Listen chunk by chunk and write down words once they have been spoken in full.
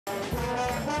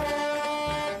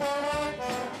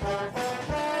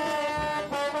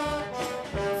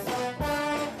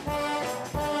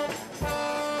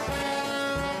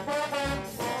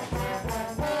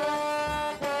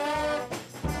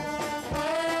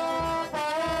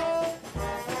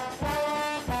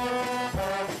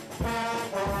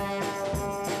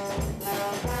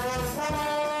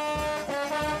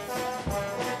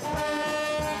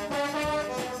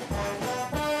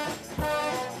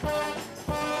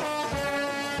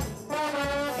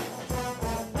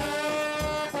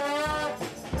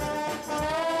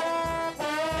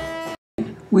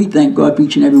We thank God for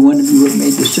each and every one of you who have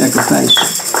made the sacrifice.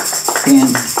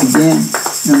 And again,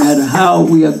 no matter how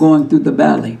we are going through the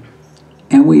valley,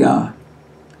 and we are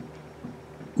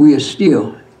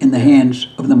still in the hands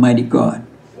of the mighty God.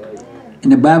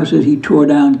 And the Bible says he tore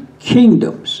down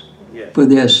kingdoms for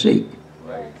their sake.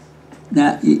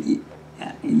 Now, you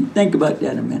think about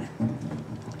that a minute.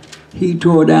 He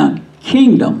tore down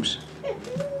kingdoms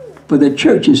for the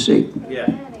church's sake.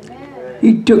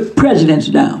 He took presidents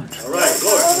down,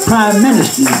 prime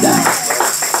ministers down,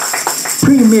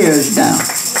 premiers down,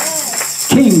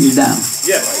 kings down,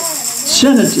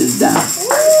 senators down,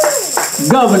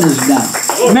 governors down,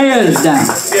 mayors down,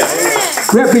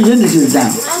 representatives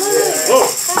down,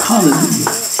 hallelujah,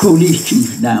 police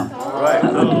chiefs down,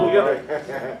 hallelujah,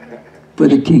 for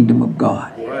the kingdom of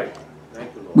God.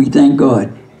 We thank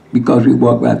God because we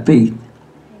walk by faith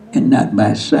and not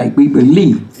by sight. We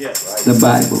believe the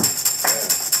Bible.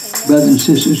 Brothers and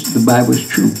sisters, the Bible is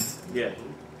true.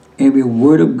 Every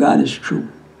word of God is true.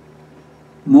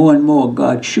 More and more,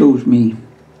 God shows me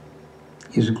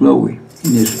his glory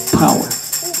and his power.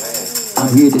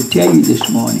 I'm here to tell you this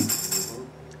morning,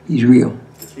 he's real.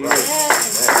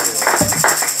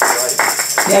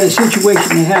 I had a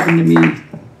situation that happened to me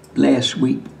last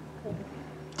week.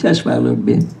 Testify a little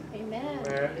bit.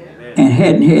 And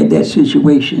hadn't had that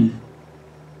situation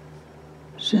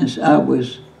since I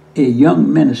was a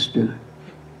young minister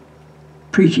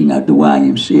preaching at the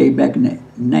YMCA back in the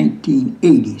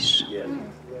 1980s.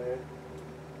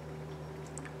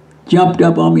 Jumped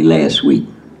up on me last week,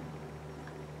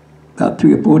 about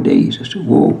 3 or 4 days. I said,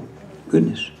 whoa,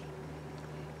 goodness.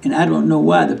 And I don't know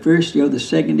why the first day or the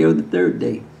second day or the third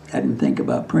day, I didn't think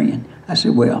about praying. I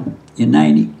said, well, you're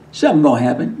 90, something gonna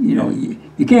happen. You know,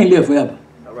 you can't live forever.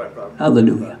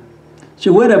 Hallelujah.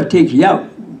 So whatever takes you out,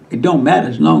 it don't matter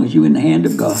as long as you're in the hand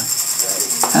of God.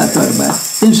 I thought about it.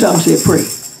 Then something said, pray.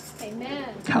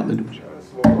 Amen. Hallelujah.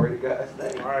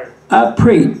 I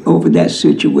prayed over that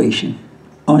situation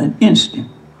on an instant.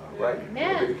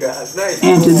 Amen.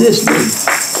 And to this day,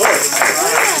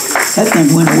 that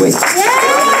thing went away.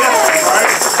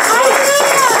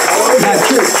 Now,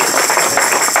 church,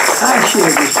 I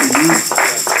share this with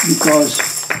you because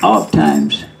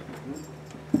oftentimes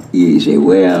you say,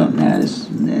 well, now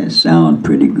that sounds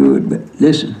pretty good, but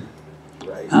listen,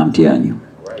 I'm telling you,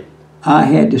 I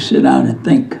had to sit down and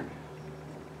think,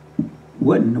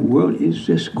 what in the world is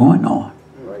this going on?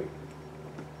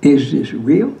 Is this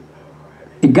real?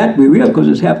 It got to be real because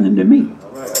it's happening to me.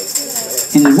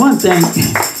 And there's one thing,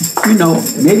 you know,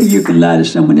 maybe you can lie to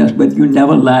someone else, but you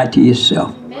never lie to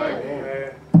yourself.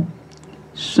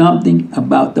 Something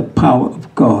about the power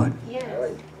of God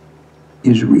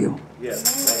is real.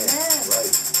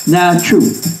 Now, true,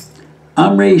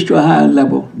 I'm raised to a higher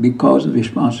level because of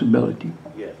responsibility.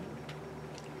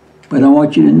 But I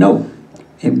want you to know,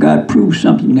 if God proves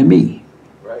something to me,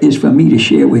 it's for me to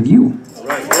share with you,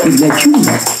 to let you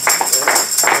know.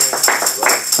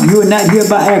 You are not here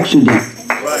by accident.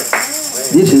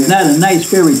 This is not a nice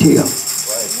fairy tale.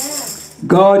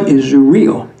 God is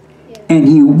real, and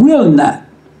he will not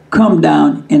come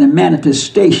down in a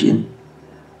manifestation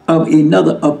of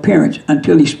another appearance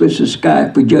until he splits the sky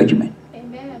for judgment.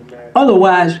 Amen.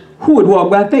 Otherwise, who would walk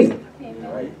by faith?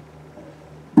 Amen.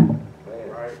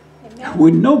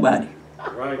 Wouldn't nobody.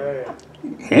 Right.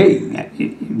 Hey,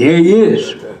 there he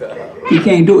is. He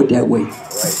can't do it that way.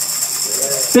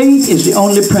 Faith is the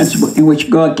only principle in which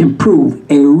God can prove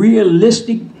a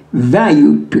realistic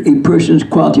value to a person's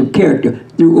quality of character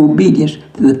through obedience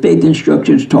to the faith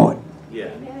instructions taught. Yeah.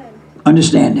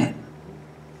 Understand that.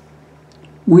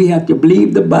 We have to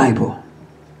believe the Bible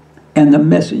and the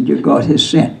messenger God has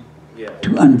sent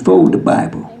to unfold the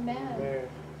Bible. Amen.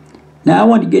 Now I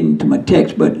want to get into my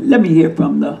text, but let me hear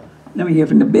from the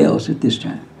bells at this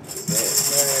time.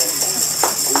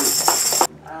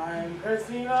 I'm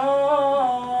pressing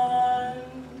on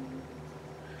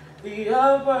the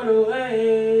upward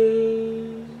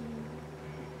way.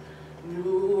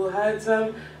 New heights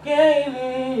I'm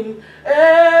gaining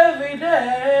every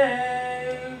day.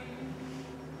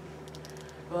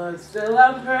 But still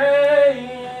I'm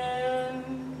praying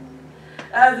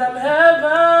as I'm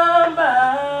heaven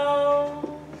bound.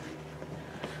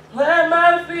 Plant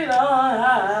my feet on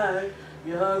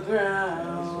higher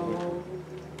ground.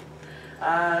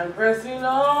 I'm pressing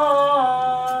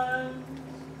on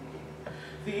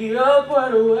the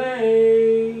upward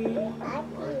way.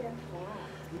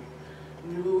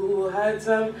 New heights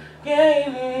I'm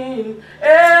gaining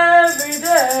every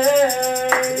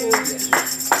day.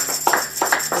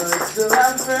 But still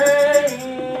I'm praying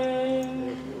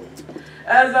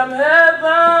as I'm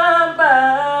heaven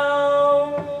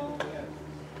bound.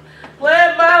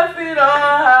 Plant my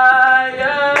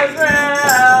higher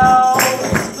ground.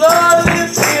 Lord,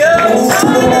 lift me up,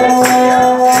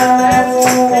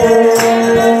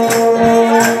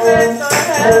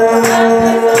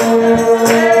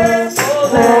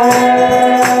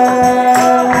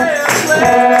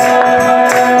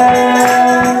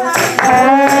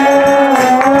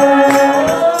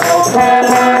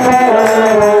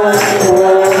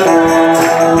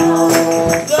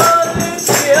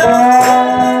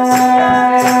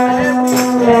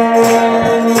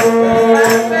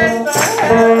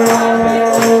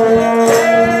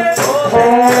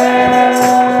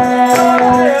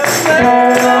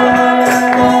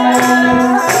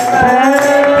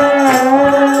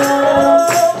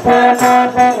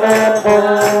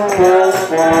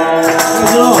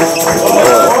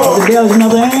 There's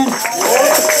another hand. Let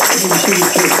me see the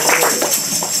trick.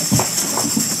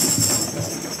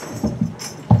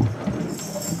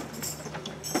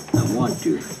 I want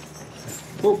to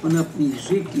open up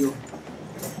Ezekiel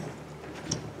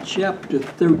chapter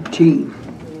 13.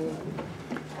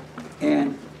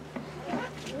 And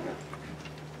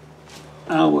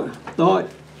our thought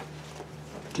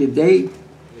today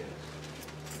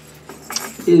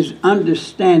is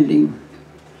understanding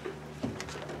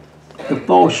the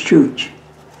false church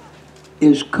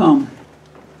is come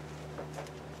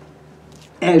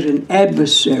as an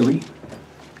adversary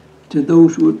to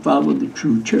those who would follow the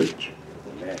true church.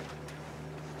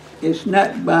 It's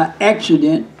not by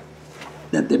accident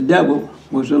that the devil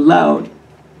was allowed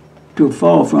to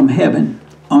fall from heaven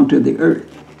onto the earth.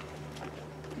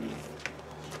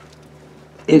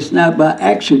 It's not by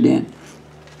accident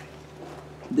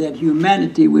that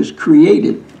humanity was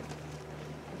created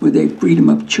with a freedom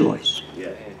of choice.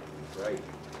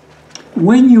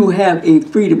 When you have a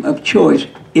freedom of choice,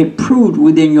 it proves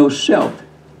within yourself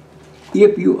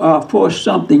if you are for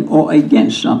something or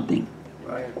against something.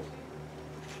 Right.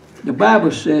 The Bible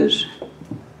says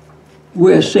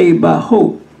we're saved by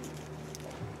hope,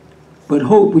 but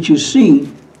hope which is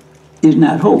seen is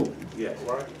not hope. Yeah.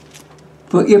 Right.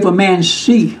 For if a man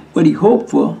see what he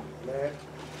hoped for,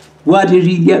 why did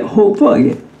he get hope for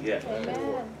it? Yeah.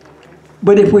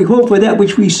 But if we hope for that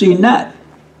which we see not,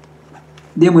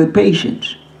 then with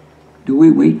patience do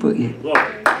we wait for it.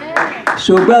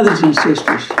 So brothers and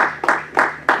sisters,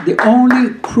 the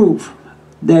only proof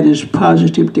that is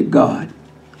positive to God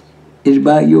is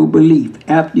by your belief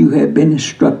after you have been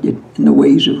instructed in the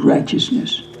ways of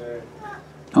righteousness.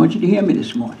 I want you to hear me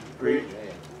this morning.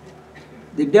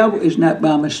 The devil is not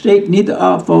by mistake, neither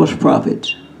are false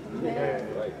prophets.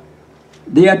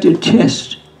 They are to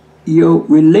test your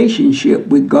relationship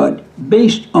with God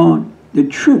based on the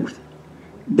truth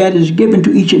that is given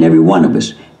to each and every one of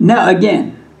us. Now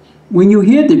again, when you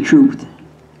hear the truth,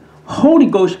 Holy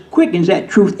Ghost quickens that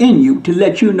truth in you to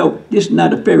let you know this is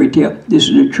not a fairy tale, this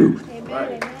is the truth.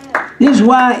 Amen. This is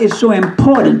why it's so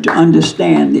important to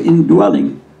understand the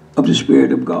indwelling of the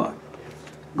Spirit of God.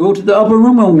 Go to the upper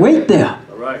room and wait there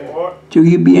till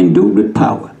you be endued with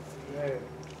power.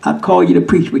 I call you to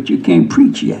preach, but you can't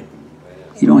preach yet.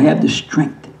 You don't have the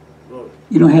strength.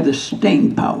 You don't have the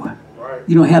staying power.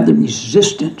 You don't have the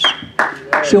resistance.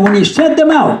 So when he sent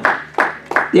them out,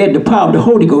 they had the power of the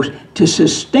Holy Ghost to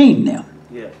sustain them.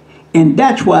 And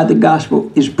that's why the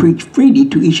gospel is preached freely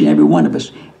to each and every one of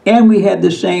us. And we have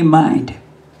the same mind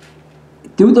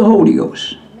through the Holy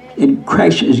Ghost that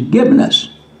Christ has given us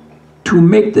to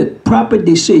make the proper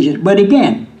decisions. But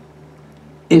again,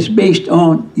 it's based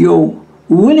on your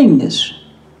willingness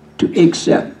to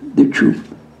accept the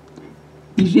truth.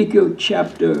 Ezekiel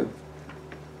chapter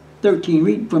 13,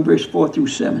 read from verse 4 through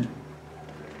 7.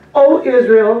 O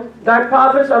Israel, thy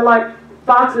prophets are like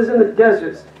foxes in the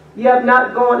deserts. Ye have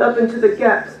not gone up into the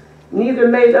gaps, neither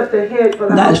made up the head for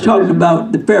the Now it's talking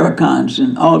about the Pharisees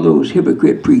and all those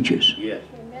hypocrite preachers. Yes.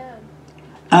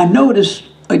 I noticed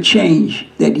a change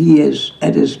that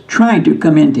that is trying to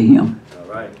come into him. All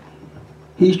right.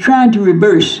 He's trying to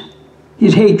reverse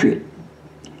his hatred,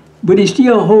 but he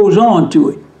still holds on to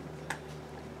it.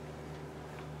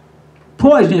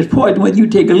 Poison is poison whether you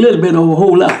take a little bit or a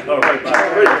whole lot.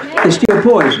 It's still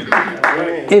poison.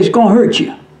 It's going to hurt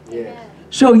you.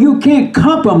 So you can't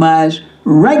compromise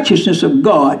righteousness of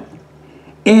God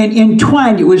and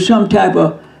entwine it with some type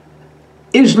of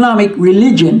Islamic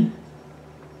religion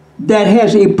that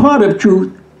has a part of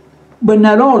truth, but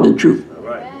not all the truth.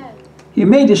 He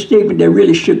made a statement that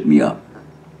really shook me up.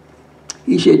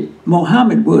 He said,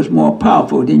 Muhammad was more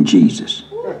powerful than Jesus.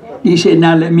 He said,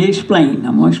 now let me explain.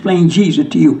 I'm going to explain Jesus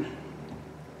to you.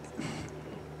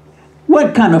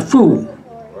 What kind of fool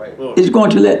is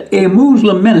going to let a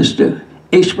Muslim minister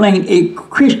explain a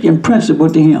Christian principle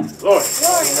to him?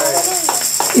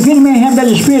 If any man have not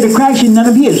the Spirit of Christ, he's none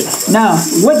of his. Now,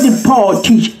 what did Paul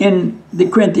teach in the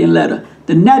Corinthian letter?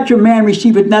 The natural man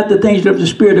receiveth not the things of the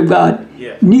Spirit of God,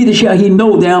 neither shall he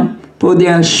know them, for they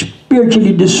are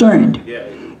spiritually discerned.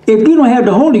 If you don't have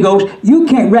the Holy Ghost, you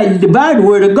can't rightly divide the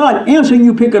Word of God. And so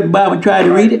you pick up the Bible and try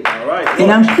to read it.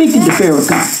 And I'm speaking to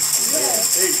Farrakhan.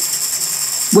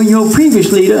 When your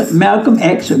previous leader, Malcolm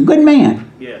X, a good man.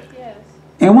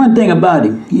 And one thing about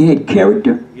him, he had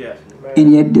character and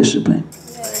he had discipline.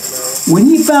 When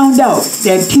he found out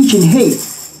that teaching hate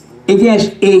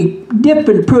against a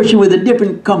different person with a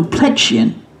different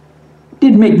complexion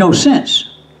didn't make no sense,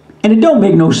 and it don't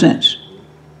make no sense,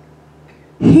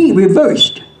 he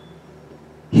reversed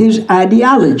his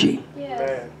ideology.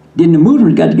 Then the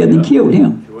Muslims got together and killed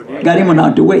him. Got him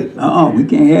out the way. We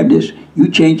can't have this. You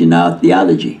changing our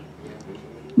theology.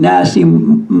 Now I see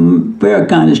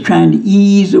Farrakhan is trying to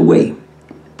ease away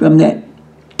from that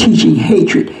teaching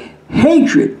hatred.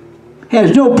 Hatred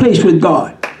has no place with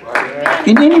God.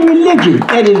 In any religion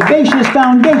that is based its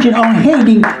foundation on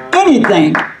hating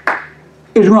anything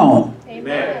is wrong.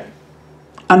 Amen.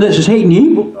 Unless it's hating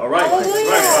evil. All right.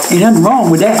 Ain't nothing wrong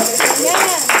with that.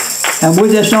 And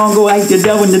where's that song go? I hate the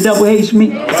devil and the devil hates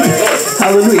me.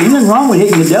 Hallelujah. Ain't nothing wrong with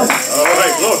hating the devil. All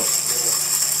right, Lord.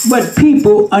 But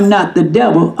people are not the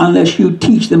devil unless you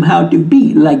teach them how to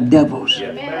be like devils.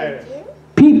 Amen.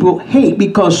 People hate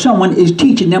because someone is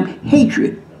teaching them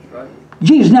hatred.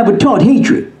 Jesus never taught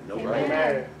hatred.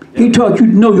 Amen. He taught you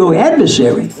to know your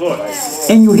adversary.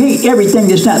 And you hate everything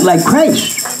that's not like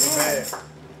Christ.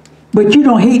 But you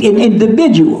don't hate an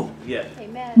individual.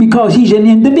 Because he's an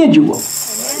individual.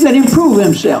 Let him prove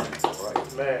himself.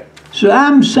 So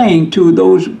I'm saying to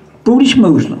those foolish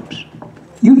Muslims,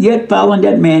 you yet following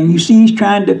that man, you see he's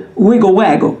trying to wiggle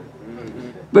waggle.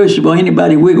 First of all,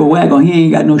 anybody wiggle waggle, he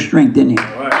ain't got no strength in him.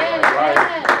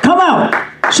 Come out,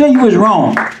 say you was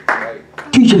wrong.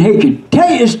 Teaching hatred.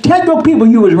 Tell your people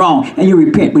you was wrong and you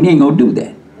repent, but he ain't gonna do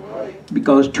that.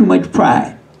 Because too much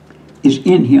pride is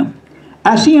in him.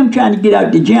 I see him trying to get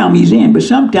out the jam he's in, but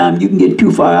sometimes you can get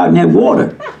too far out in that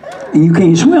water and you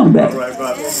can't swim back.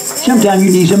 Sometimes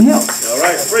you need some help.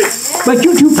 But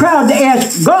you're too proud to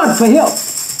ask God for help.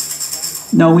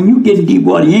 No, when you get in deep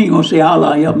water, you ain't going to say,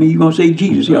 Allah help me. You're going to say,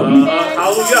 Jesus help me.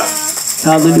 Hallelujah.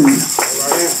 Hallelujah.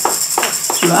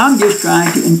 So I'm just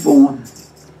trying to inform.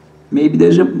 Maybe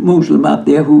there's a Muslim out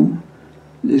there who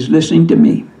is listening to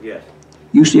me.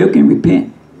 You still can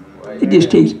repent. It just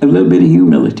takes a little bit of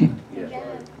humility.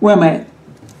 Where am I at?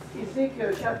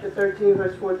 Ezekiel chapter 13,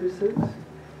 verse 4 through 6.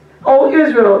 O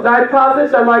Israel, thy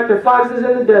prophets are like the foxes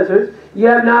in the deserts. Ye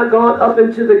have not gone up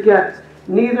into the gaps,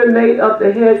 neither made up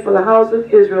the hedge for the house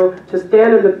of Israel to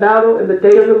stand in the battle in the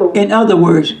day of the Lord. In other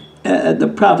words,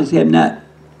 the prophets have not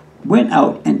went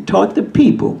out and taught the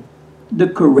people the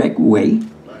correct way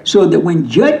so that when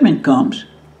judgment comes,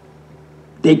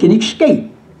 they can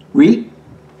escape. Read.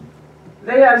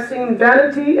 They have seen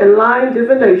vanity and lying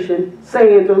divination,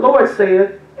 saying, the Lord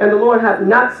saith, and the Lord hath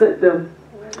not sent them.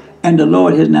 And the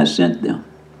Lord has not sent them.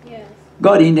 Yes.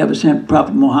 God ain't never sent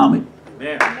Prophet Muhammad.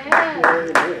 Amen.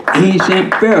 He ain't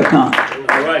sent Farrakhan.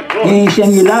 He ain't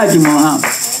sent Elijah Muhammad.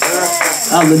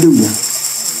 Hallelujah.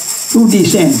 Who did he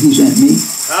send? He sent me.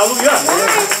 Hallelujah.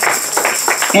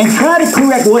 And try to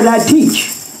correct what I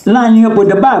teach, lining up with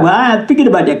the Bible. I forget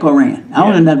about that Quran. I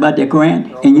don't know nothing about that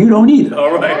Quran, and you don't either.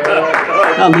 All right.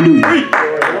 Hallelujah.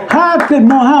 How could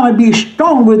Muhammad be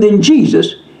stronger than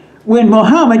Jesus when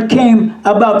Muhammad came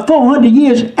about 400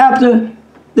 years after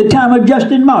the time of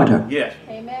Justin Martyr? Yes.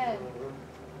 Amen.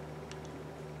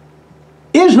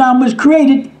 Islam was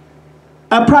created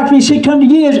approximately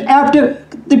 600 years after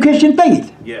the Christian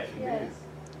faith. Yes. Yes.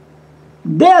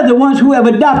 They're the ones who have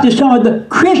adopted some of the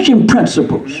Christian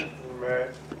principles. Amen.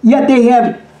 Yet they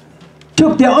have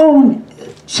took their own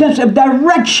sense of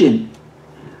direction.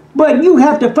 But you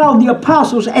have to follow the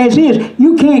apostles as is.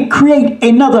 You can't create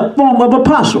another form of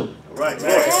apostle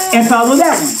and follow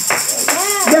that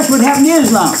one. That's what happened to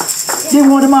Islam. They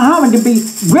wanted Muhammad to be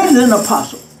greater than an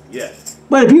apostle.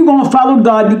 But if you're going to follow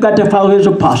God, you've got to follow his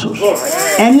apostles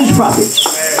and his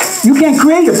prophets. You can't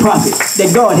create a prophet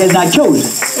that God has not chosen.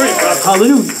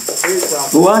 Hallelujah.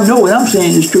 Well, I know what I'm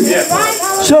saying is true.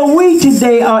 So we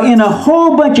today are in a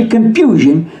whole bunch of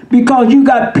confusion because you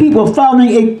got people following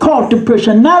a cult of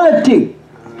personality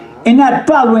and not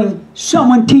following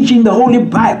someone teaching the Holy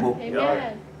Bible.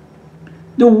 Amen.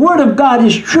 The Word of God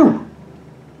is true.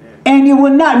 And it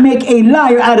will not make a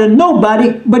liar out of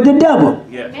nobody but the devil.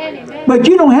 Yes. But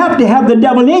you don't have to have the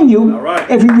devil in you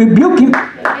if you rebuke him.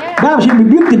 The Bible says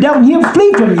rebuke the devil and he'll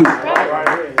flee from you.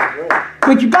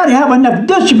 But you got to have enough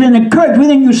discipline and courage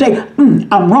within you to say,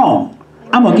 I'm wrong.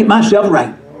 I'm going to get myself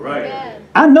right.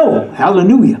 I know.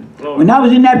 Hallelujah. When I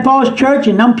was in that false church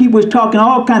and them people was talking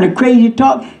all kind of crazy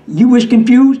talk, you was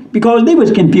confused because they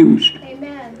was confused.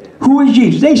 Amen. Who is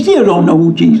Jesus? They still don't know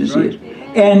who Jesus is.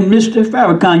 And Mr.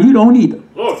 Farrakhan, you don't either.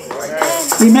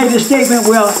 He made a statement,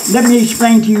 well, let me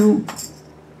explain to you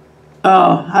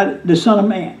how the Son of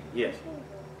Man. Yes.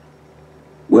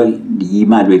 Well, you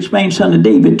might have explained Son of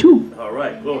David too. All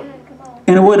right, glory.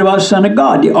 And what about Son of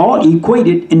God? They all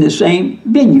equated in the same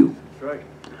venue. That's right.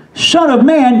 Son of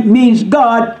Man means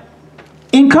God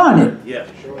incarnate. Yes.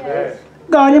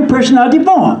 God in personality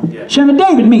form. Yes. Son of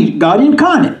David means God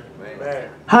incarnate.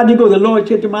 How did it go? The Lord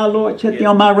said to my Lord, set thee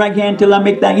on my right hand till I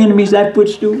make thy enemies thy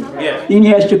footstool. Yes. Then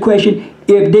he asked the question,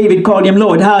 if David called him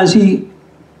Lord, how is he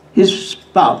his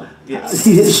father? Yes. How is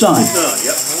he his son?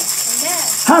 Yep.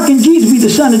 How can Jesus be the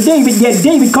son of David, yet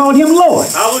David called him Lord?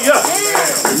 Hallelujah.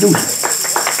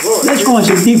 Let's go in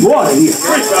some deep water here.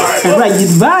 And right, you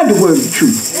divide the word of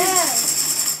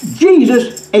truth.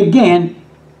 Jesus, again,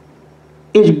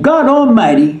 is God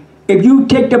Almighty if you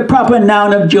take the proper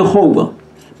noun of Jehovah.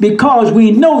 Because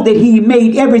we know that he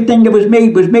made everything that was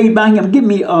made by him. Give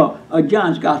me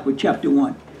John's Gospel, chapter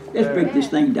 1. Let's break this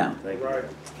thing down.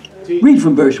 Read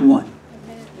from verse 1.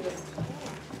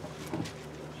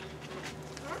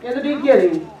 In the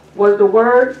beginning was the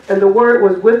Word, and the Word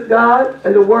was with God,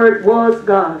 and the Word was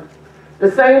God.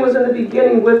 The same was in the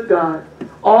beginning with God.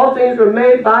 All things were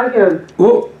made by him.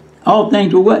 Oh, all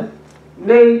things were what?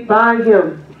 Made by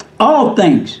him. All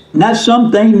things. Not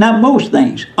some things, not most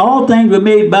things. All things were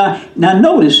made by, now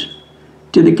notice,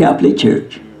 to the Catholic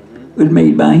Church, was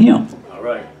made by him. All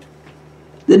right.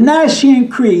 The Nicene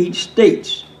Creed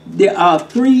states there are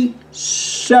three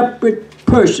separate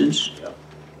persons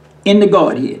in the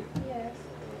Godhead. Yes.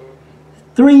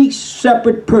 Three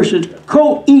separate persons,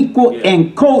 co-equal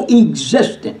and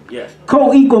co-existent. Yes.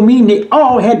 Co-equal meaning they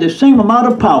all had the same amount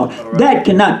of power. That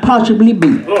cannot possibly be.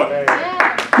 Lord.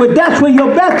 But that's where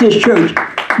your Baptist church,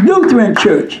 Lutheran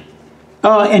church,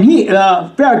 and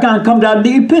Farrakhan comes out of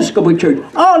the Episcopal church.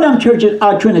 All them churches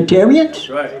are Trinitarians. That's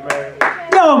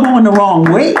right. Y'all going the wrong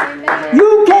way.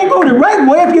 You can't go the right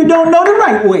way if you don't know the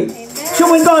right way.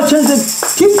 So when God sends a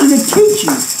teacher to teach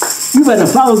you, you better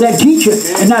follow that teacher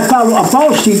and not follow a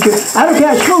false teacher. I don't care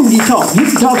how smooth he talks. He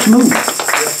can talk smooth.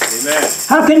 Amen.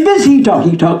 How convincing he talks.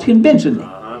 He talks convincingly.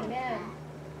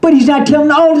 But he's not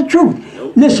telling all the truth.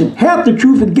 Nope. Listen, half the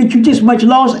truth will get you just as much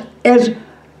lost as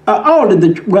all of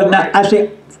the truth. Well, not, I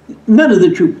say none of the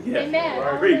truth. Yes.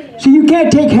 Amen. See, you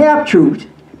can't take half truth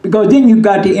because then you've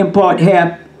got to impart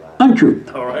half untruth.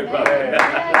 All right, brother.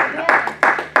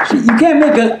 See, you can't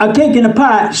make a cake and a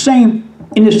pie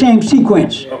in the same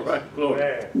sequence. All right, glory.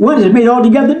 One is made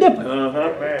altogether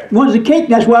different. One's a cake,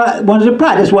 that's why one's a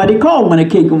pie. That's why they call one a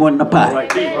cake and one a pie. All right,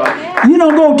 brother. You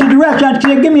don't go to the restaurant and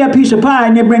say, give me a piece of pie,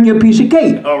 and they bring you a piece of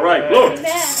cake. All right, glory.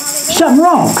 Something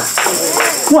wrong.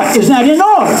 What? It's not in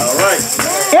order. All right.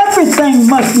 Everything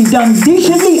must be done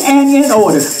decently and in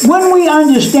order. When we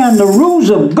understand the rules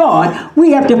of God,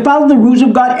 we have to follow the rules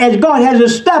of God as God has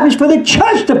established for the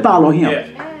church to follow him. Yes.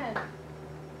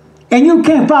 And you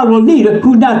can't follow a leader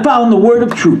who's not following the word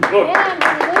of truth. Glory.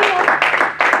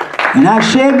 And I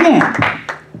say again,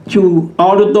 to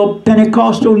all of the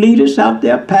Pentecostal leaders out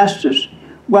there, pastors,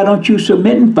 why don't you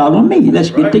submit and follow me? Let's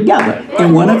get together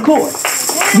in one accord.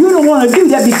 You don't want to do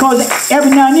that because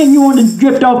every now and then you want to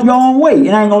drift off your own way,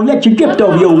 and I ain't going to let you drift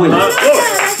off your way.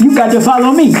 You got to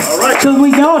follow me so that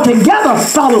we can all together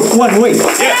follow one way.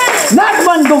 Not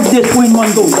one goes this way and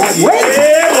one goes that way.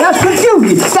 That's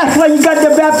confusion. That's why you got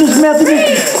the Baptist,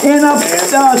 Methodist, and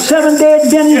Seventh-day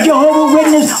Adventist, Jehovah's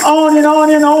Witness, on and on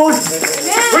and on.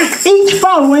 Each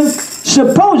following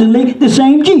supposedly the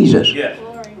same Jesus. Yes.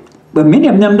 But many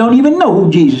of them don't even know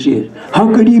who Jesus is.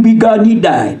 How could he be God and he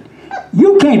died?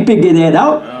 You can't figure that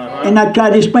out. And I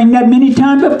tried to explain that many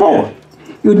times before.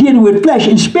 You're dealing with flesh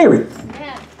and spirit.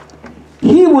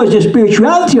 He was the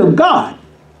spirituality of God,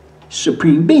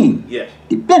 supreme being,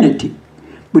 divinity.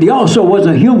 But he also was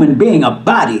a human being, a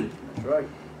body. Right.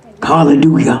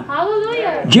 Hallelujah.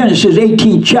 Hallelujah. Genesis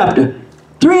 18 chapter.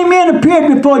 3 men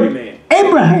appeared before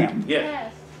Abraham.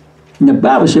 Yes. And the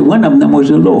Bible said one of them was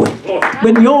the Lord. But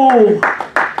in the old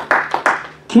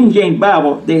King James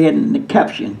Bible, they had in the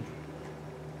caption,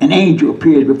 an angel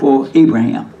appears before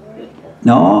Abraham.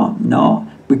 No.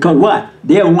 Because what?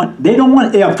 They're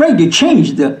afraid to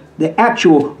change the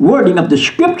actual wording of the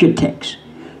scripture text.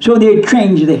 So they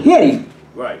changed the heading.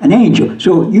 Right. An angel.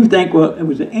 So you think, well, it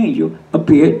was an angel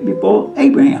appeared before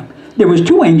Abraham. There was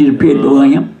 2 angels appeared before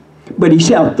him, but he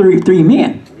saw three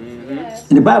men.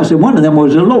 And the Bible said one of them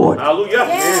was the Lord. Hallelujah.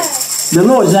 The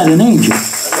Lord is not an angel.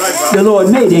 Right, the Lord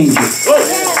made angels.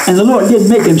 And the Lord didn't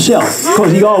make himself,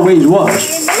 because he always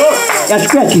was. Now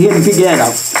scratch your head and figure that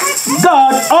out.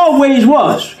 God always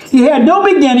was. He had no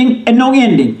beginning and no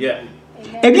ending. Yeah.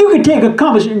 If you could take a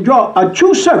compass and draw a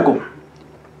true circle,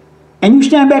 and you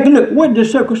stand back and look, where did the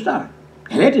circle start?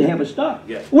 It had to have a start.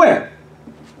 Yeah. Where?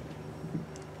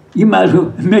 You might as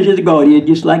well measure the God here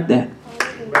just like that.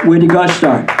 Where did God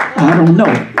start? I don't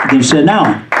know. Then sit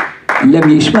down and let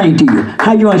me explain to you.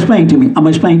 How you want to explain to me? I'm going to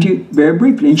explain to you very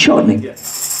briefly and shortly. Yeah.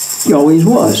 He always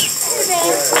was.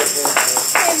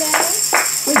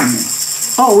 Wait a minute.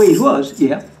 Always was,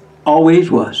 yeah. Always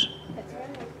was.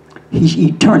 He's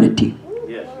eternity.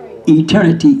 Yes.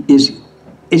 Eternity is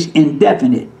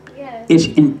indefinite. Yes. It's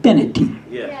infinity.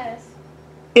 Yes.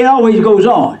 It always goes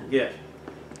on. Yes.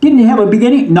 Didn't it have a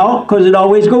beginning? No, because it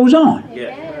always goes on.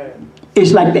 Yes.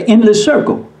 It's like the endless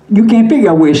circle. You can't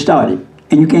figure out where it started,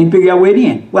 and you can't figure out where it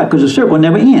ends. Why? Because the circle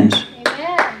never ends.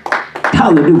 Amen.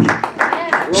 Hallelujah.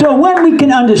 Amen. So when we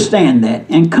can understand that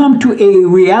and come to a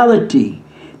reality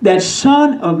that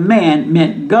Son of Man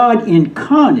meant God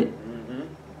incarnate,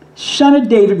 Son of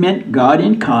David meant God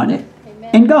incarnate,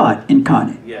 and God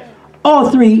incarnate. Yes. All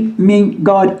three mean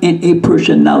God in a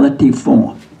personality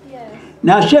form. Yes.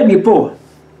 Now I said before,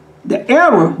 the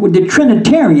error with the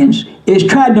Trinitarians is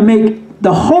trying to make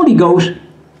the Holy Ghost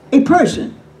a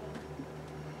person.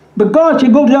 But God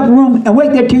should go to the upper room and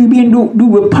wait there till you be endued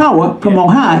with power from on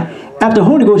high after the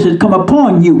Holy Ghost has come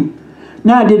upon you.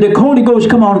 Now, did the Holy Ghost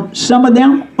come on some of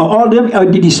them or all of them,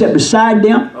 or did he sit beside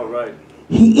them? All right.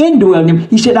 He indwelled them.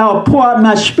 He said, I will pour out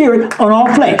my spirit on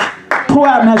all flesh. Pour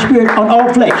out my spirit on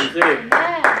all flesh.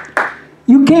 Amen.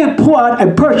 You can't pour out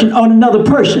a person on another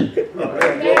person.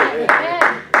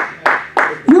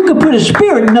 You can put a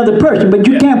spirit in another person, but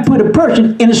you can't put a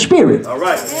person in a spirit. All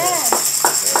right.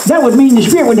 That would mean the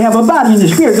spirit would have a body and the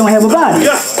spirit don't have a body.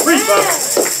 Yeah. Preach, brother.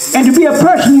 And to be a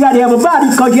person, you got to have a body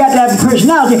because you have to have a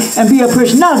personality. And be a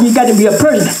personality, you got to be a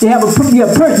person. To be a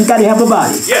person, you got to have a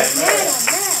body.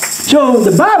 Yes. So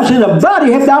the Bible says, a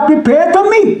body hath thou prepared for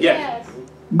me. Yes.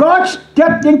 God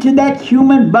stepped into that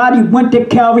human body, went to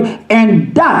Calvary,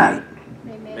 and died.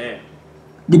 Man.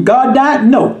 Did God die?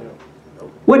 No.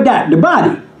 What died? The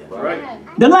body. All right.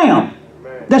 The lamb.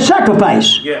 The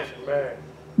sacrifice. Yes.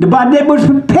 The body that was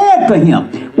prepared for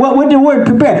him. What the word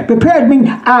prepared? Prepared means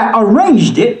I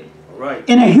arranged it Right.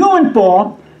 in a human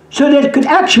form so that it could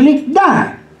actually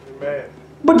die.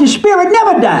 But the spirit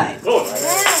never died. Lord.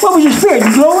 What was the spirit?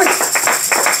 Glory?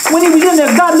 When he was in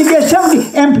the Garden of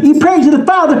Gethsemane and he prayed to the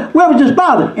Father, where was his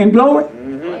Father? In glory?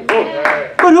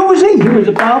 But who was he? He was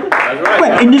the Father. That's right.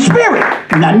 Well, in the spirit,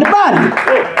 not in the body.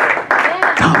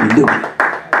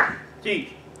 Hallelujah. Teach.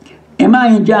 Am I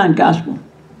in John's Gospel?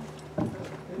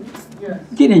 Yes.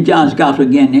 Get in John's Gospel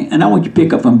again, and I want you to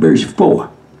pick up from verse 4.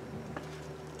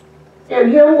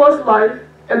 In him was life,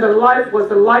 and the life was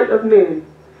the light of men.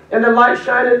 And the light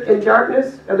shineth in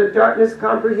darkness, and the darkness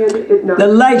comprehended it not. The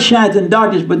light shines in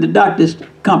darkness, but the darkness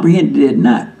comprehended it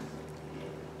not.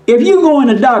 If you go in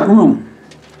a dark room,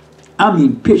 I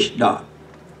mean pitch dark,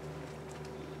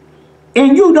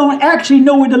 and you don't actually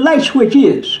know where the light switch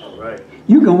is, All right.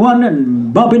 you can wander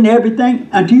and bump into everything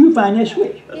until you find that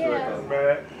switch. That's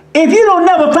right. If you don't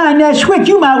never find that switch,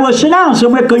 you might as well sit down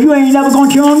somewhere because you ain't never going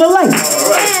to turn on the light. All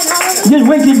right. Just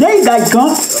wait till daylight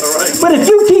comes. All right. But if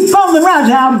you keep fumbling around,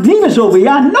 say, I believe it's over here.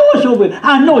 I know it's over here.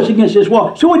 I know it's against this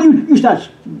wall. So when you start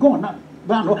going up,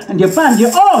 and you find you,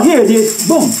 oh, here it is.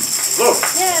 Boom. Lord.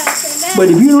 Yes. But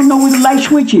if you don't know where the light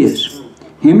switch is,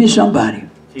 hear me somebody.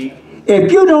 Teach.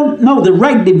 If you don't know the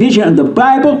right division of the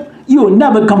Bible, you will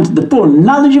never come to the full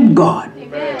knowledge of God.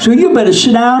 Amen. So you better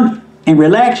sit down and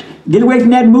relax. Get away from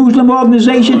that Muslim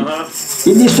organization.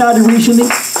 It just started recently.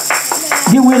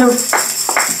 Get rid of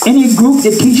any group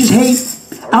that teaches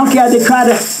hate. I don't care if they try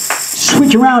to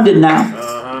switch around it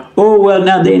now. Oh, well,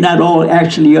 now they're not all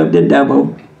actually of the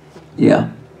devil.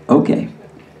 Yeah, okay.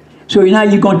 So now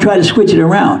you're going to try to switch it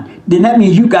around. Then that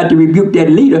means you got to rebuke that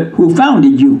leader who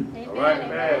founded you.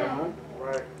 Amen.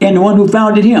 And the one who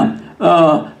founded him.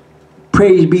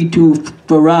 Praise be to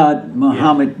Farad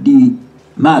Muhammad the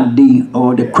Mahdi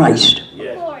or the Christ.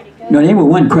 Yes. Glory to God. No, they were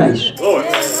one Christ. Lord.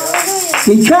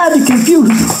 He tried to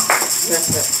confuse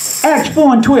Acts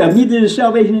 4:12. Neither is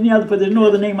salvation in the other, for there's no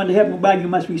other name under heaven whereby you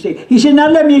must be saved. He said, now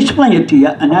let me explain it to you.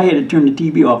 And I had to turn the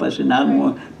TV off. I said, now I don't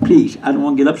want, please, I don't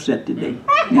want to get upset today.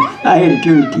 I had to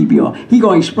turn the TV off. He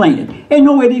going to explain it. Ain't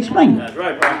no way to explain it. That's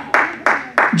right,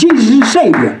 bro. Jesus is the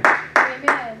Savior.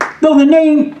 Amen. Though the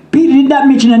name, Peter did not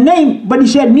mention a name, but he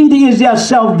said, neither is there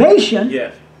salvation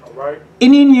Yes. All right.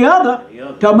 in any other.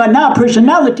 Talking about now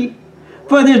personality.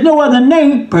 For there's no other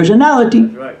name, personality,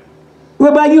 That's right.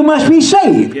 whereby you must be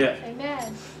saved. Yes.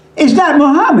 Amen. It's not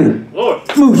Muhammad. Lord.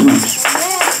 Muslims.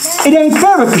 It ain't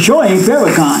Farrakhan. Sure ain't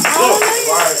Farrakhan.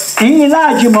 Ain't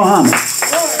Elijah Muhammad.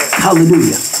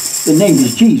 Hallelujah. The name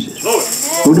is Jesus.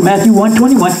 Go to Matthew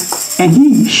 1:21. And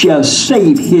he shall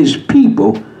save his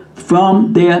people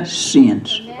from their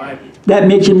sins. That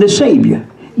makes him the Savior.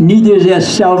 Neither is there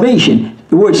salvation.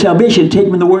 The word salvation is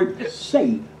taken from the word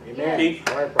save. Amen.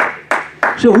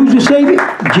 So who's the Savior?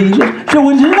 Jesus. So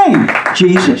what's his name?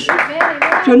 Jesus.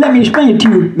 So let me explain it to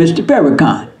you, Mr.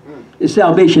 Farrakhan. The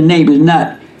salvation name is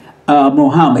not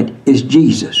Muhammad, it's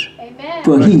Jesus. Amen.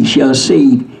 For he shall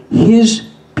save his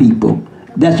people.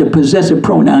 That's a possessive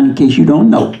pronoun in case you don't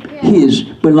know. His,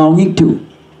 belonging to.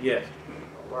 Yes.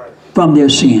 From their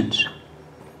sins.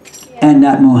 And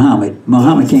not Muhammad.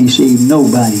 Muhammad can't save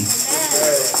nobody.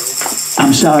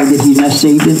 I'm sorry that he's not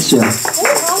saved himself.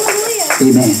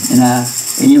 Amen.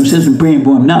 And you know, since I'm praying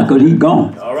for him now, because he's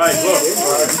gone. All right, look.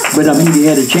 But I believe he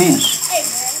had a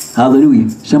chance. Hallelujah.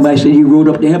 Somebody said he rode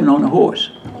up to heaven on a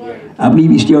horse. I believe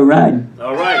he's still riding.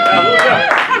 All right.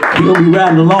 Hallelujah. He's going to be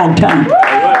riding a long time.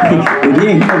 But he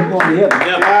ain't never going to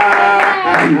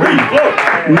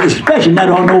heaven. Especially not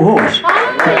on no horse.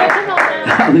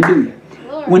 Hallelujah.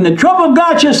 When the trump of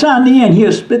God shall sound the end,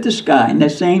 he'll split the sky, and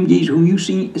that same Jesus whom you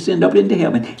see ascend up into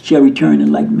heaven shall return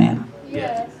in like manner.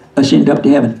 Yes. Ascend up to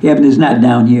heaven. Heaven is not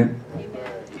down here.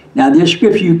 Now there's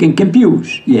scripture you can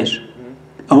confuse. Yes.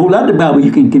 A whole lot of the Bible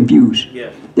you can confuse.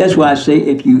 Yes. That's why I say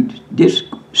if you just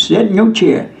sit in your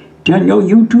chair, turn your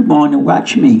YouTube on and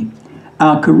watch me,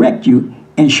 I'll correct you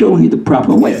and show you the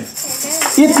proper way.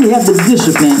 If you have the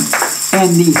discipline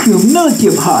and the humility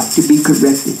of heart to be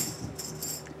corrected.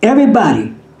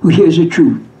 Everybody who hears the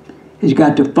truth has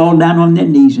got to fall down on their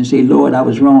knees and say, Lord, I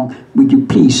was wrong. Would you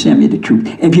please send me the truth?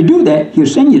 And if you do that, he'll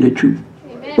send you the truth.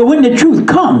 Amen. But when the truth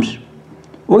comes,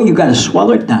 you got to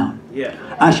swallow it down. Yeah.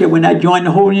 I said, when I joined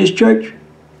the Holiness Church,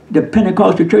 the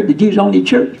Pentecostal church, the Jesus only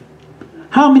church,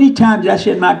 how many times did I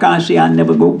sit in my car and say, I'll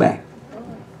never go back?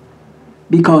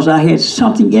 Because I had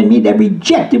something in me that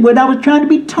rejected what I was trying to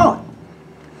be taught.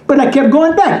 But I kept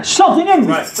going back. Something in me.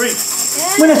 Right. Preach.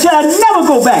 When I said I'd never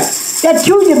go back, that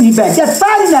Tuesday I'll be back, that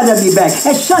Friday night I'll be back,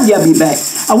 that Sunday I'll be back.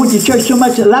 I went to church so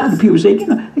much, a lot of the people say,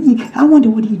 I wonder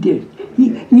what he did.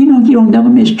 You don't never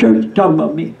miss church. Talking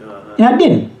about me. And I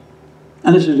didn't.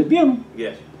 Unless it was a funeral.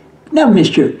 Yes. Never miss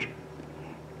church.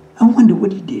 I wonder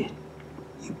what he did.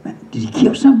 Did he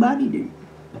kill somebody? Did he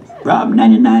rob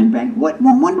 99 banks? I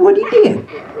wonder what he did.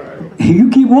 You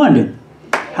keep wondering.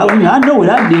 Hallelujah. I know what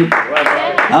I did.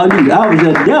 Hallelujah. I was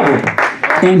a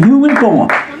devil in human form.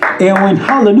 And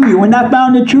when I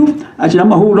found the truth, I said, I'm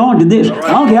going to hold on to this.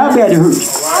 I don't care how bad it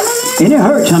hurts. And it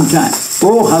hurts sometimes.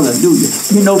 Oh, hallelujah.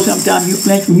 You know, sometimes you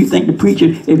flinch when you think the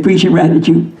preacher is preaching right at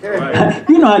you.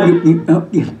 You know how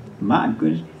you my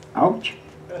goodness, ouch.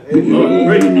 Hit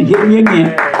me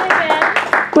again.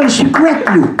 But it's to correct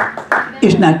you.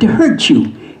 It's not to hurt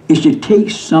you. It's to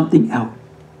take something out.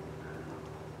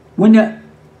 When the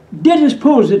dentist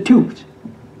pulls the tooth,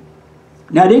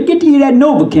 now they get to you that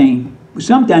Novocaine, but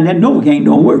sometimes that Novocaine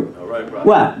don't work. All right, brother.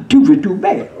 Why? The tooth is too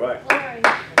bad. All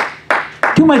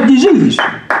right. Too much disease.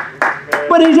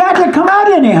 But it had to come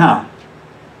out anyhow.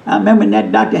 I remember when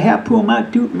that doctor had pulled my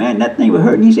tooth, man, that thing was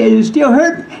hurting. He said, it's still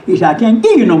hurting. He said, I can't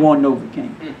give you no more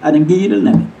Novocaine. I didn't give you the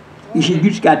limit. He said, you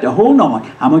just got to hold on.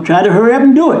 I'm going to try to hurry up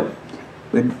and do it.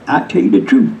 But I'll tell you the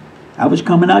truth. I was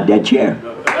coming out that chair.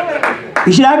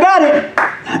 He said, I got it.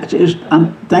 I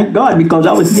said, thank God, because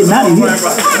I was getting out of here.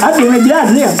 I didn't even get out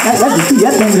of there. That's the truth.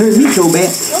 That thing hurt me so bad.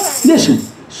 Listen,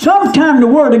 sometimes the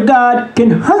word of God can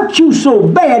hurt you so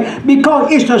bad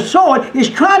because it's a sword. It's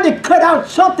trying to cut out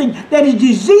something that is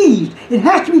diseased. It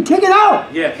has to be taken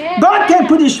out. Yes. God can't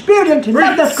put his spirit into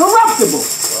nothing that's corruptible.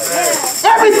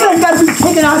 Everything got to be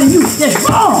taken out of you that's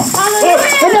wrong.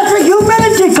 And that's where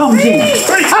humility comes in.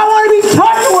 I want to be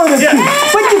taught the word of truth.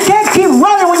 But you can't keep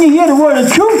running when you hear the word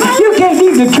of truth. You can't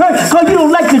leave the church because you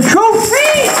don't like the truth.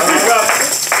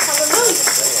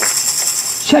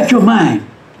 Set your mind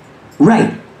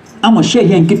right. I'm going to sit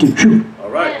here and get the truth. All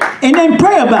right. And then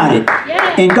pray about it.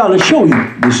 And God will show you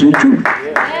this is the truth.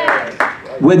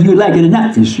 Whether you like it or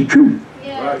not, this is the truth.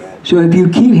 So if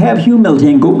you have humility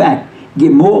and go back,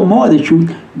 get more and more of the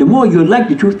truth, the more you'll like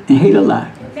the truth and hate a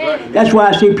lie. That's why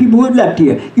I say people who are left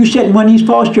here, you sit in one of these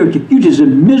false churches, you just as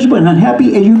miserable and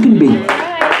unhappy as you can be.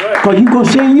 Because you're going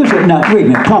to say in yourself, now wait a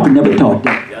minute, Papa never taught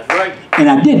that. That's right. And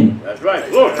I didn't. That's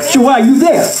right. Lord. So why are you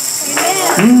there?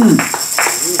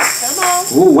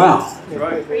 Oh, wow. That's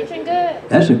right. Preaching good.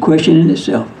 That's a question in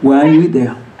itself. Why are you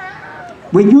there?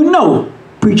 When you know,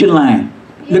 preacher lying.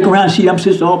 Look around, see them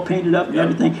sisters all painted up and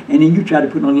everything, and then you try to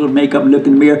put on a little makeup and look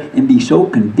in the mirror and be so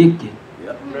convicted.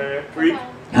 Yep. Man, preach.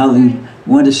 Hallelujah.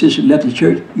 One of the sisters left the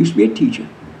church, used to be a teacher.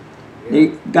 They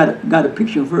got a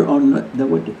picture of her on the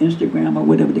Instagram or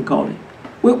whatever they call it,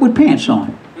 with pants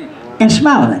on and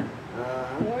smiling.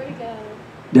 Glory to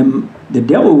God. The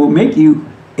devil will make you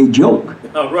a joke.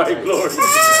 All right, glory.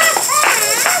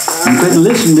 You better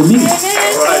listen to me.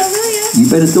 You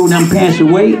better throw them pants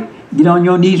away, get on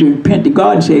your knees and repent to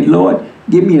God and say, Lord,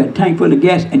 give me a tank full of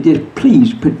gas and just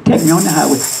please protect me on the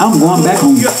highway. I'm going back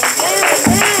home.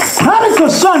 Prodigal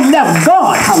son left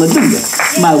God. Hallelujah.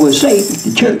 Might as well say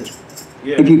the church.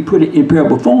 If you put it in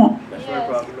parable form.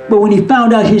 But when he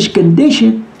found out his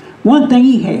condition, one thing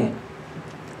he had,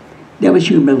 that was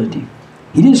humility.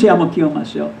 He didn't say, I'm going to kill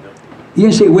myself. He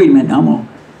didn't say, wait a minute,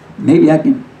 maybe I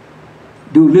can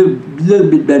do a little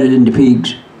bit better than the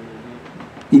pigs.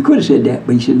 He could have said that,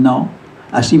 but he said, no,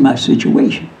 I see my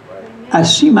situation. I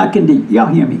see my condition.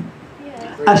 Y'all hear me?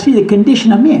 I see the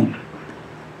condition I'm in.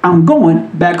 I'm going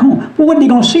back home. Well, what are they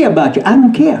going to say about you? I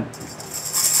don't care.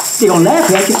 They're going to laugh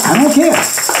at you. I don't care.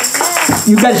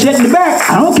 You got to sit in the back.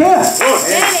 I don't care.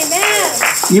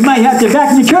 You might have to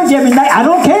vacuum the church every night. I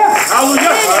don't care.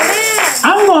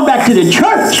 I'm going back to the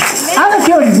church. I don't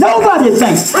care what nobody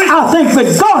thinks. I'll think what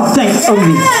God thinks of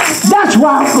me. That's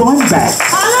why I'm going back.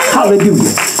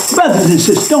 Hallelujah. Brothers and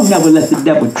sisters, don't never let the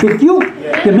devil trick you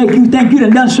to make you think you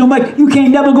done so much. You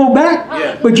can't never go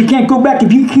back. But you can't go back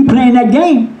if you keep playing that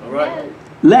game.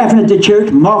 Laughing at the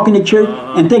church, mocking the church,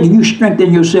 and thinking you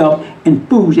strengthen yourself and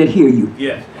fools that hear you.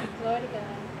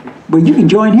 But you can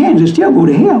join hands and still go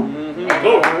to hell.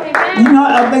 You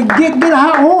know, get a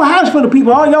whole house full of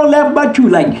people, all y'all laugh about you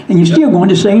like, and you're still going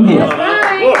to the same hell.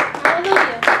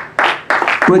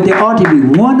 But there ought to be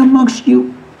one amongst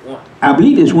you. I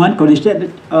believe there's one, because they said that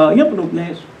envelope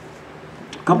last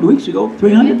a couple of weeks ago,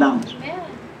 $300.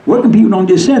 Working people don't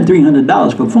just send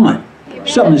 $300 for fun.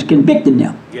 Something's convicting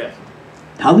them.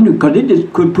 Hallelujah, because they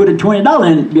just could put a $20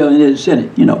 bill in there and send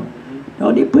it, you know.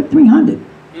 No, they put $300.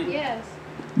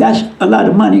 That's a lot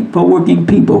of money for working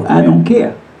people. I don't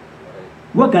care.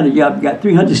 What kind of job you got?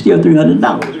 $300, still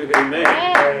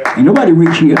 $300. Ain't nobody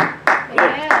rich here.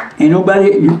 Ain't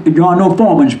nobody drawing no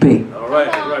foreman's pay.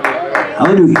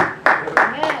 Hallelujah.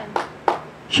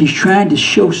 She's trying to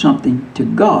show something to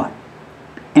God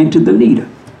and to the leader.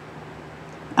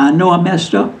 I know I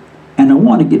messed up and I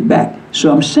want to get back.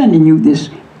 So I'm sending you this.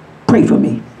 Pray for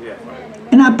me.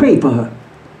 And I pray for her.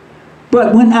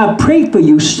 But when I pray for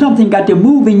you, something got to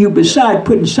move in you besides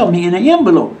putting something in an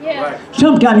envelope.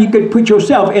 Sometimes you could put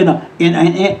yourself in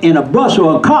a bus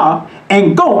or a car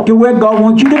and go to where God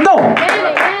wants you to go.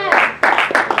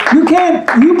 You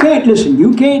can't listen.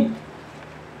 You can't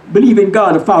believe in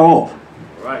God afar off.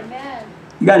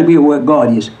 You got to be where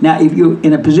God is. Now, if you're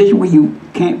in a position where you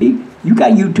can't be, you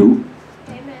got YouTube.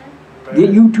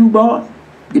 Get YouTube on.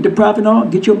 Get the prophet on.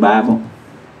 Get your Bible.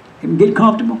 And get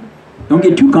comfortable. Don't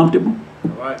get too comfortable.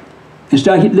 And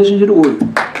start listening to the word.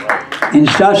 And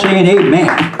start saying amen.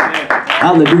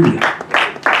 Hallelujah.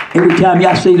 Every time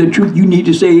y'all say the truth, you need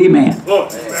to say amen.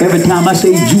 Every time I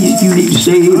say Jesus, you need to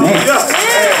say amen.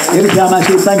 Every time I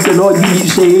say thank the Lord, you need to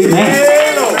say amen.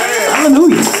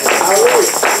 Hallelujah.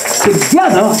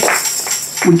 Together,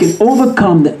 we can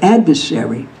overcome the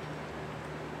adversary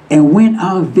and win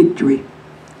our victory.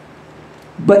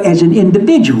 But as an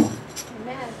individual,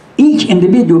 each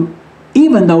individual,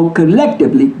 even though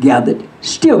collectively gathered,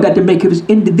 still got to make his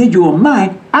individual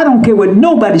mind. I don't care what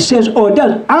nobody says or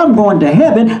does. I'm going to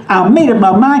heaven. I made up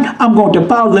my mind. I'm going to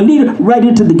follow the leader right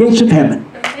into the gates of heaven.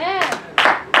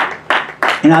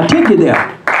 And I'll take you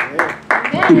there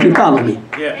if you follow me.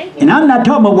 And I'm not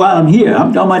talking about while I'm here.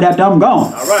 I'm talking about after I'm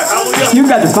gone. You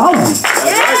got to follow me.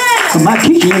 But my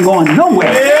teaching ain't going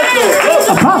nowhere.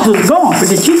 Apostles are gone, but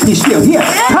the teaching is still here.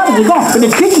 Prophets are gone, but the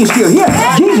teaching is still here.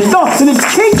 Jesus is gone, but the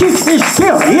teaching is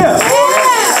still here.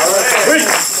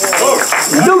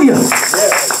 Hallelujah.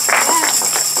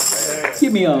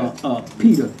 Give me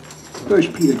Peter,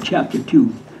 1 Peter chapter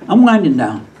 2. I'm winding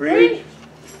down.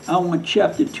 I want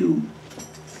chapter 2.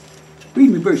 Read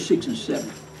me verse 6 and 7.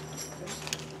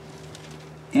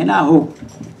 And I hope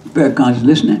Veracon is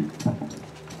listening.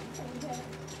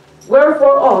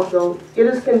 Wherefore also it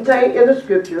is contained in the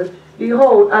scripture,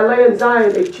 behold, I lay in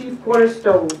Zion a chief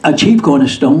cornerstone. A chief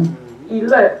cornerstone.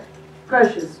 Elect,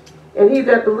 precious, and he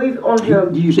that believeth on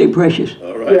him. Did you say precious?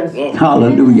 Yes.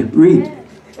 Hallelujah. Read.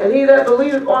 And he that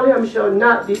believeth on him shall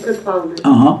not be confounded.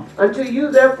 Unto you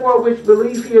therefore which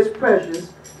believe he is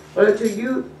precious, but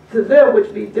to them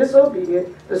which be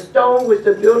disobedient, the stone which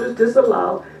the builders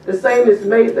disallowed, the same is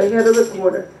made the head of the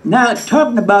corner. Now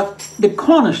talking about the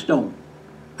cornerstone.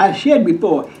 I said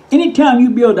before, anytime you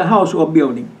build a house or a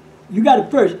building, you got to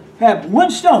first have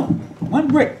one stone, one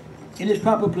brick, in its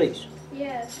proper place.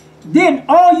 Yes. Then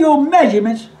all your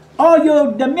measurements, all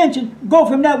your dimensions go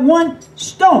from that one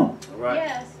stone. Right.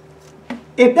 Yes.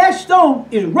 If that stone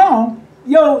is wrong,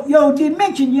 your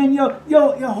dimension and your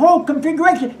whole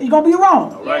configuration is going to be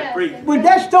wrong. All right, Yes. preach. But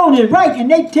that stone is right, and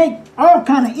they take all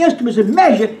kind of instruments and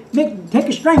measure, take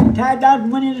a string, tie it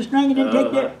down one end of the string, and then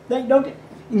take that thing, don't they?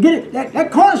 And get it.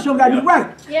 That cornerstone got to be right.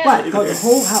 Yes. Why? Because the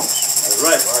whole house, That's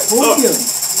right. whole building,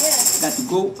 Yes. got to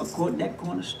go according to that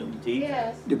cornerstone.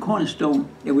 Yes. The cornerstone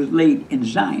that was laid in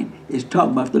Zion is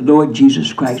talking about the Lord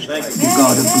Jesus Christ, Thank you. the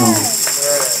God of glory.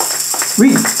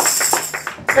 Read.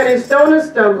 And a stone of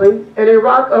stumbling, and a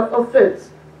rock of offense,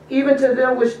 even to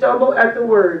them which stumble at the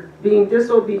word, being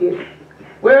disobedient.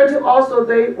 Whereunto also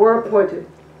they were appointed.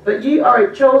 But ye are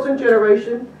a chosen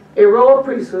generation, a royal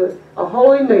priesthood, a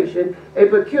holy nation, a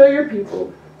peculiar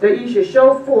people, that ye should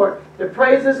show forth the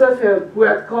praises of him who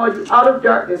hath called you out of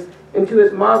darkness into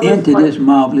his marvelous light. This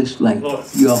marvelous light.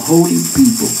 You're a holy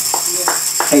people,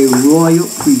 a royal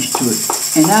priesthood.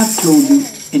 And I've told you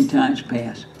in times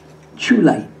past, true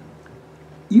light,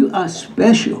 you are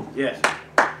special. Yes.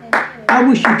 I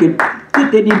wish you could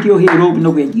get that into your head over and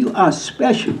over again. You are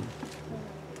special.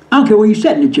 I don't care where you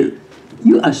sat in the church.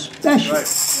 You are special. Right.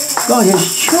 God has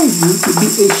chosen you to be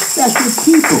a special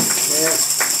people.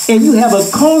 Yes. And you have a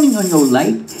calling on your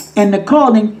life, and the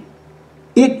calling,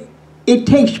 it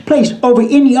takes place over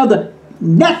any other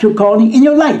natural calling in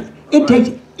your life. It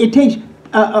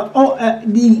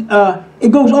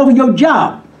goes over your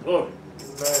job. Glory.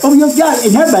 Over your job,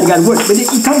 and everybody got to work, but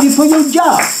it comes before your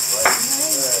job.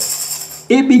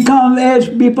 It becomes as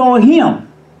before him,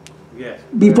 Yes.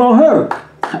 before her,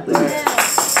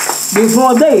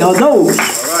 before they or those. All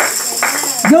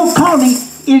right. Your calling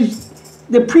is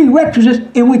the prerequisites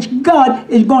in which God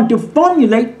is going to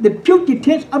formulate the future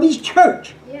tense of his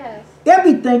church. Yes.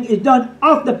 Everything is done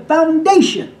off the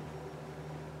foundation.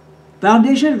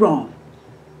 Foundation is wrong.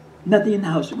 Nothing in the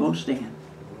house is going to stand.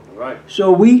 All right.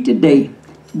 So we today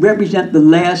represent the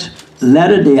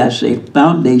latter day, I say,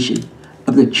 foundation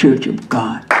of the church of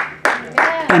God.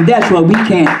 Yes. And that's why we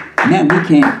can't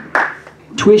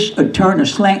twist or turn or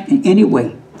slant in any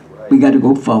way. We got to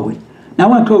go forward. Now I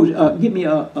want to close, give me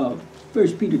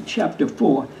 1 Peter chapter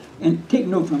 4, and take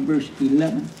note from verse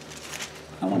 11.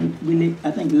 I want to relate,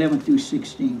 I think 11 through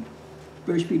 16.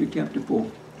 1 Peter chapter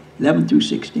 4, 11 through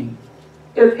 16.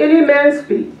 If any man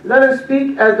speak, let him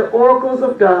speak as the oracles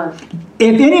of God.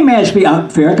 If any man speak,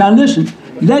 Farrakhan, listen,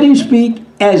 let him speak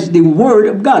as the word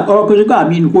of God. Oracles of God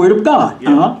mean the word of God.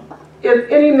 Yeah.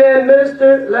 If any man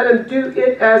minister, let him do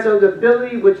it as of the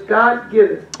ability which God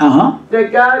giveth. That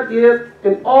God give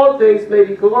in all things may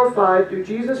be glorified through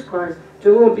Jesus Christ,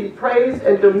 to whom be praise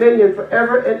and dominion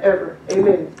forever and ever.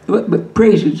 Amen. But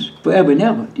praise is forever and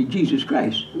ever to Jesus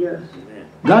Christ. Yes.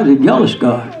 God is a jealous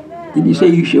God. Did he say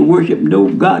you should worship no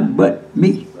God but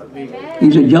me? Amen.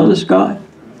 He's a jealous God.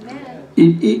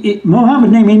 Amen.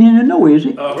 Muhammad's name ain't in there nowhere, is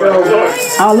it?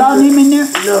 Allah's name in there?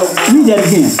 No. Read that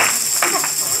again.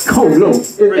 Oh, Lord.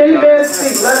 If any man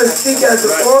speak, let him speak as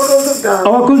the oracles of God.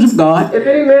 Oracles of God. If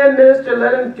any man minister,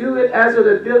 let him do it as of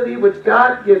the ability which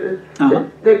God giveth,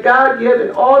 that God give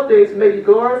in all things may be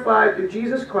glorified through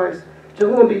Jesus Christ, to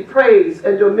whom be praise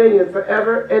and dominion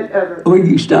forever and ever. Oh,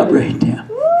 you stop right there.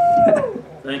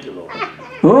 Thank you, Lord.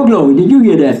 Oh, glory. Did you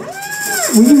hear that?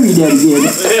 Will you read that again?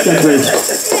 That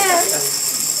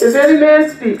verse. If any man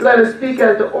speak, let him speak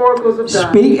as the oracles of God.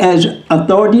 Speak as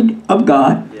authority of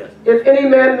God. Yes. If any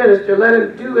man minister, let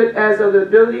him do it as of the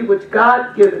ability which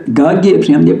God giveth. God gives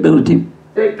him the ability.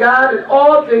 That God in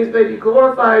all things may be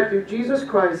glorified through Jesus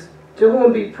Christ, to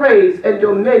whom be praise and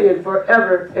dominion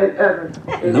forever and ever.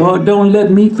 Amen. Lord, don't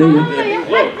let me fail.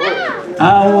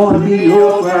 I want to be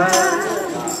your bride.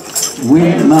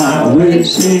 When my way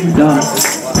seems dark,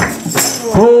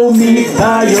 hold me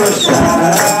by your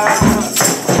side.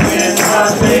 When my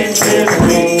faith is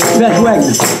weak. That's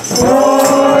Wagner.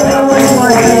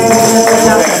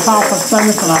 Powerful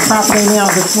sermon from our prophet, amen,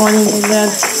 this morning, amen.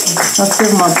 Let's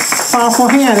give him a powerful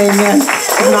hand, amen.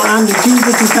 Giving our honor to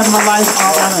Jesus, who set my life,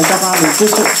 all honor and double honor to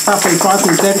Bishop, Prophet Barth,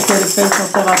 who's dedicated, faithful,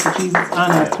 full out to Jesus,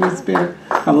 honor our sweet spirit,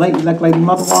 our late elect Lady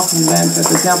Mother walking the land at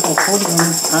the example of holy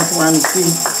women, onto around the sea.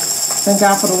 Thank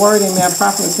God for the word, amen.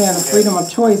 Prophet was saying the freedom of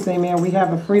choice, amen. We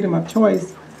have a freedom of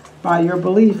choice by your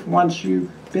belief once you've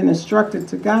been instructed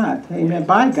to God, amen,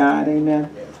 by God, amen.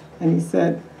 And he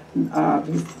said,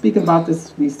 he's speaking about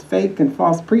these fake and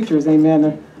false preachers, amen.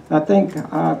 And I think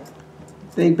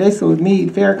they basically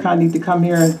need, Farrakhan need to come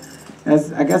here, and,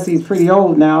 as I guess he's pretty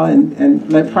old now,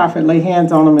 and let Prophet lay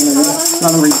hands on him and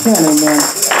let him repent, amen.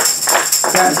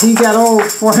 That he got old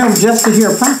for him just to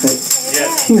hear Prophet.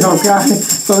 You know, God.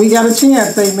 So we got a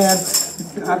chance, amen.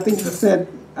 I think he said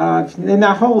they're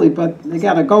not holy, but they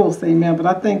got a ghost, amen. But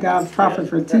I thank God's prophet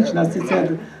for teaching us. He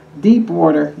said deep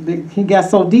water. He got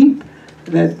so deep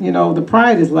that, you know, the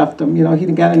pride has left him. You know, he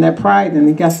got in that pride and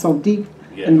he got so deep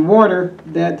in water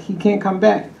that he can't come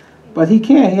back. But he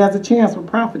can. He has a chance with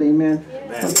prophet, amen.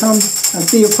 So come and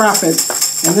see a prophet.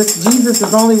 And this Jesus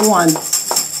is only one.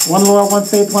 One Lord, one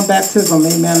faith, one baptism,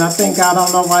 amen. I thank God. I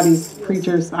don't know why these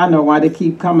preachers, I know why they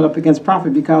keep coming up against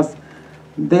prophet, because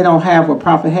they don't have what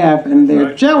prophet have, and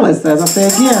they're jealous, as I say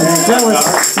again. They're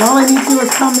jealous. And all they need to do is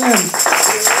come in.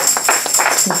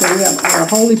 We're a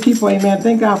holy people, amen.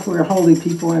 Thank God for we're holy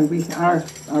people, and we are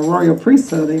a royal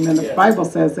priesthood, amen. The Bible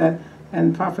says that,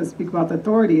 and prophets speak about the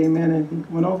authority, amen. And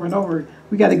he went over and over.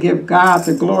 We got to give God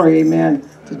the glory, amen,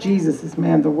 to Jesus, this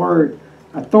man, the word.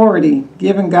 Authority,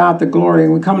 giving God the glory,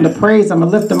 and we come to praise him and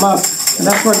lift him up, and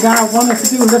that's what God wanted us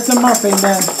to do, lift him up,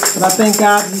 amen. But I thank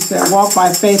God, he said, walk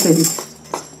by faith, that he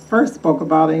first spoke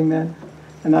about, amen.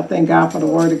 And I thank God for the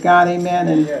word of God, amen.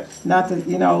 And not to,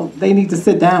 you know, they need to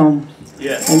sit down.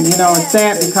 And, you know, it's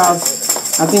sad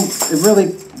because I think it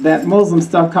really, that Muslim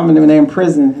stuff coming when they're in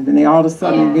prison, and then they all of a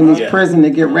sudden in these prison,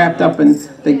 they get wrapped up and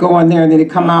they go in there and then they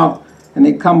come out. And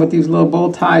they come with these little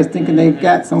bow ties thinking they've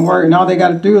got some word. And all they got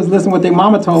to do is listen to what their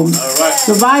mama told them.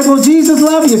 The Bible, Jesus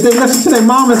loves you. If they listen to their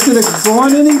mama instead of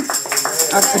going in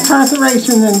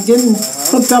incarceration and getting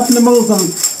hooked up in the Muslim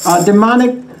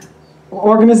demonic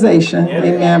organization.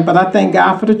 Amen. But I thank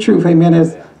God for the truth. Amen.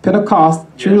 It's Pentecost,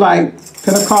 True Light,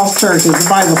 Pentecost Church, as the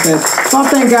Bible says. So I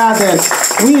thank God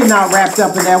that we are not wrapped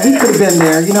up in that. We could have been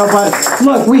there, you know. But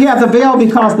look, we have the veil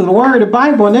because of the word, the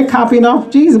Bible, and they're copying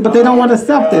off Jesus, but they don't want to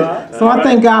accept it. So I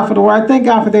thank God for the word. I thank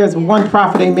God for there's one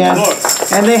prophet, amen.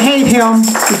 And they hate him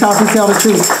because he tells the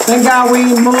truth. Thank God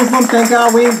we ain't Muslim. Thank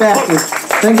God we ain't Baptist.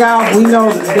 Thank God we know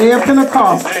that they are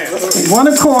Pentecost. In one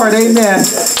accord, amen.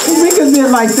 We could be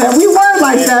like that. We were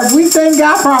like that. We thank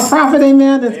God for our prophet,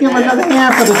 amen. Let's give another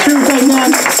hand for the truth,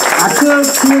 amen. I could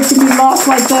be lost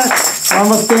like that. So I'm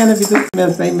going to stand and be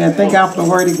dismissed, amen. Thank God for the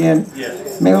word again.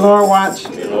 May the Lord watch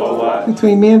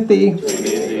between me and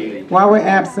thee while we're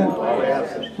absent,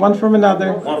 one from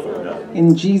another,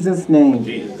 in Jesus'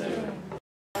 name.